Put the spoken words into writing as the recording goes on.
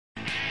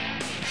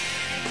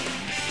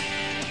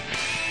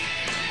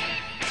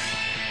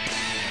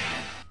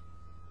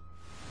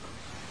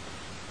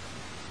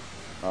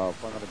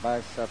Front of the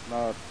backs at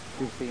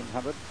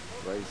 1500.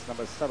 Race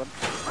number 7.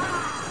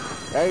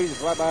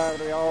 Ace Weber,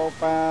 the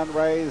open,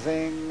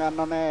 racing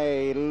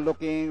Annone,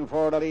 looking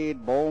for the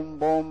lead. Boom,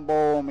 boom,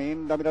 boom.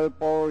 In the middle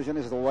portion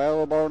is the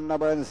well-born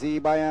number and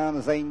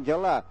Zibayan's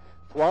Angel.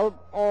 12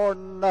 or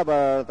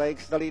Never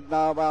takes the lead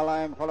now,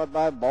 Balang, followed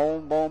by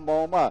Boom, boom,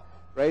 boom.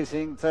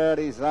 Racing third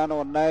is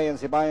Annone and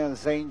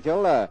Zibayan's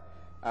Angel.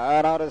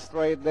 And out of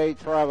straight they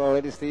travel.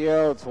 It is the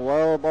Earth's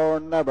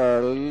well-born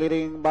Never,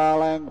 leading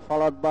Balang,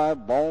 followed by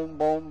Boom,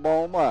 boom,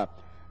 boom.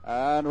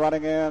 And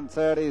running in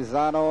third is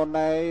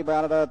Annone, by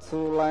another 2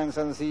 lengths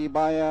and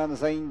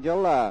Zibayan's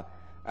Angel.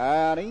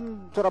 And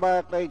into the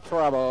back they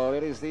travel.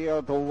 It is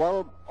the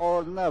 12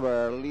 or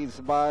Never,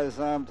 leads by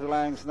some 2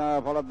 lengths now,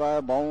 followed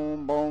by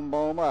Boom, boom,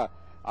 boom.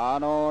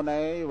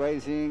 Annone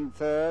racing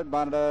third,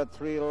 by another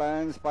 3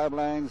 lengths, 5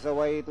 lengths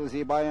away to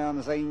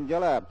Zibayan's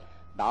Angel.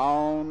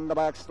 Down the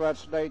back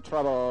stretch they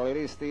travel. It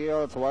is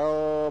the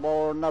 12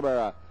 or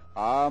Never.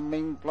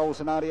 Coming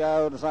close now the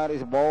outside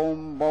is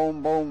Boom,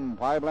 boom, boom.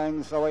 5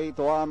 lengths away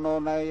to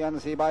Annone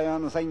and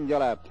Zibayan's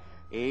Angel.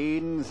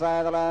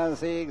 Inside the last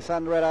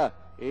 600.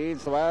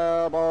 It's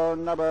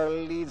well-born Never,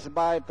 leads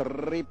by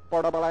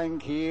 3/4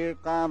 length. Here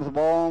comes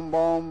Boom,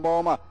 boom,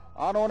 boom.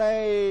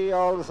 Annone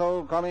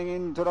also coming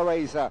into the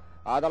race.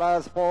 At the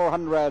last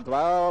 400,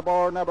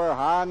 well-born Never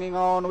hanging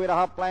on with a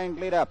half-length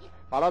leader.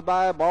 Followed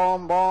by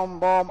Boom, boom,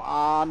 boom.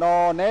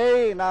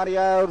 Annone, now the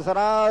outside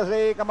as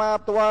they come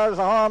up towards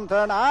the home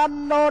turn.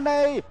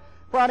 Annone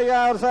from the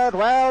outside,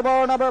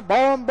 well-born Never.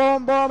 Boom,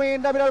 boom, boom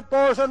in the middle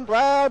portion.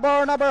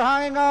 Well-born Never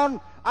hanging on.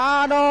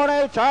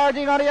 Annone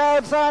charging on the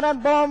outside,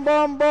 and Boom,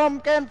 boom, boom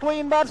can't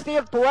win, but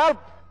still 12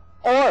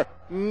 or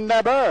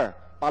Never.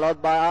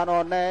 Followed by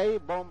Annone,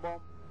 Boom,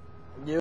 boom.